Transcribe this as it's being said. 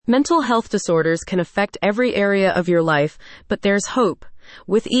Mental health disorders can affect every area of your life, but there's hope.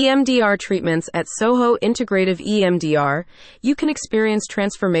 With EMDR treatments at Soho Integrative EMDR, you can experience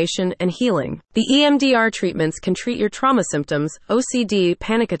transformation and healing. The EMDR treatments can treat your trauma symptoms, OCD,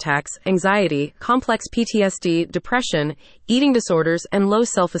 panic attacks, anxiety, complex PTSD, depression, eating disorders, and low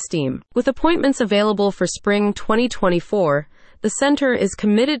self-esteem. With appointments available for spring 2024, the center is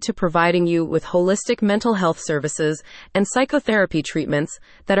committed to providing you with holistic mental health services and psychotherapy treatments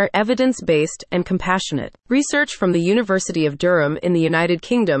that are evidence-based and compassionate. Research from the University of Durham in the United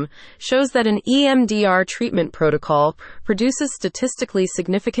Kingdom shows that an EMDR treatment protocol produces statistically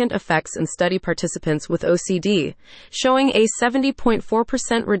significant effects in study participants with OCD, showing a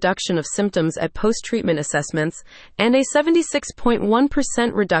 70.4% reduction of symptoms at post-treatment assessments and a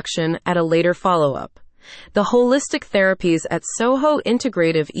 76.1% reduction at a later follow-up. The holistic therapies at Soho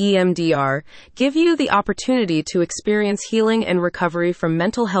Integrative EMDR give you the opportunity to experience healing and recovery from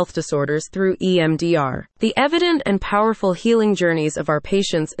mental health disorders through EMDR. The evident and powerful healing journeys of our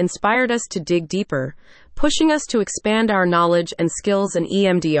patients inspired us to dig deeper, pushing us to expand our knowledge and skills in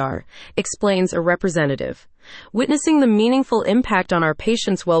EMDR, explains a representative. Witnessing the meaningful impact on our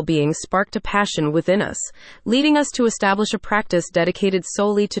patients' well-being sparked a passion within us, leading us to establish a practice dedicated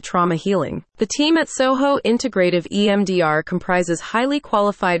solely to trauma healing. The team at Soho Integrative EMDR comprises highly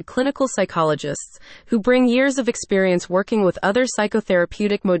qualified clinical psychologists who bring years of experience working with other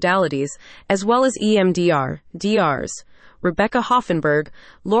psychotherapeutic modalities, as well as EMDR, DRs. Rebecca Hoffenberg,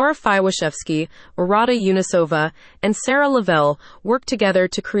 Laura Fywaszewski, Arada Unisova, and Sarah Lavelle work together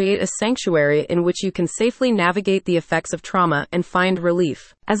to create a sanctuary in which you can safely navigate the effects of trauma and find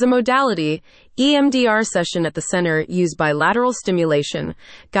relief. As a modality, EMDR session at the center use bilateral stimulation,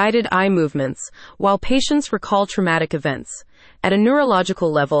 guided eye movements, while patients recall traumatic events. At a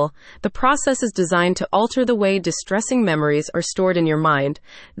neurological level, the process is designed to alter the way distressing memories are stored in your mind,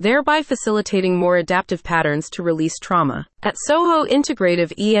 thereby facilitating more adaptive patterns to release trauma. At Soho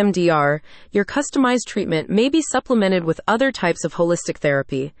Integrative EMDR, your customized treatment may be supplemented with other types of holistic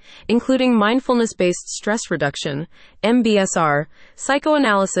therapy, including mindfulness-based stress reduction, MBSR,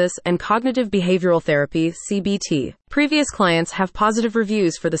 psychoanalysis, and cognitive behavioral therapy, CBT. Previous clients have positive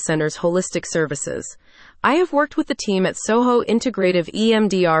reviews for the center's holistic services. I have worked with the team at Soho Integrative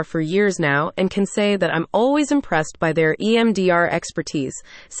EMDR for years now and can say that I'm always impressed by their EMDR expertise,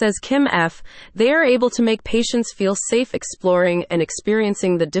 says Kim F. They are able to make patients feel safe exploring and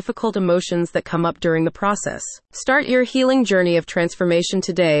experiencing the difficult emotions that come up during the process. Start your healing journey of transformation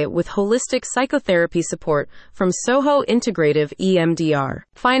today with holistic psychotherapy support from Soho Integrative EMDR.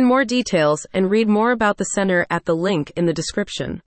 Find more details and read more about the center at the link in the description.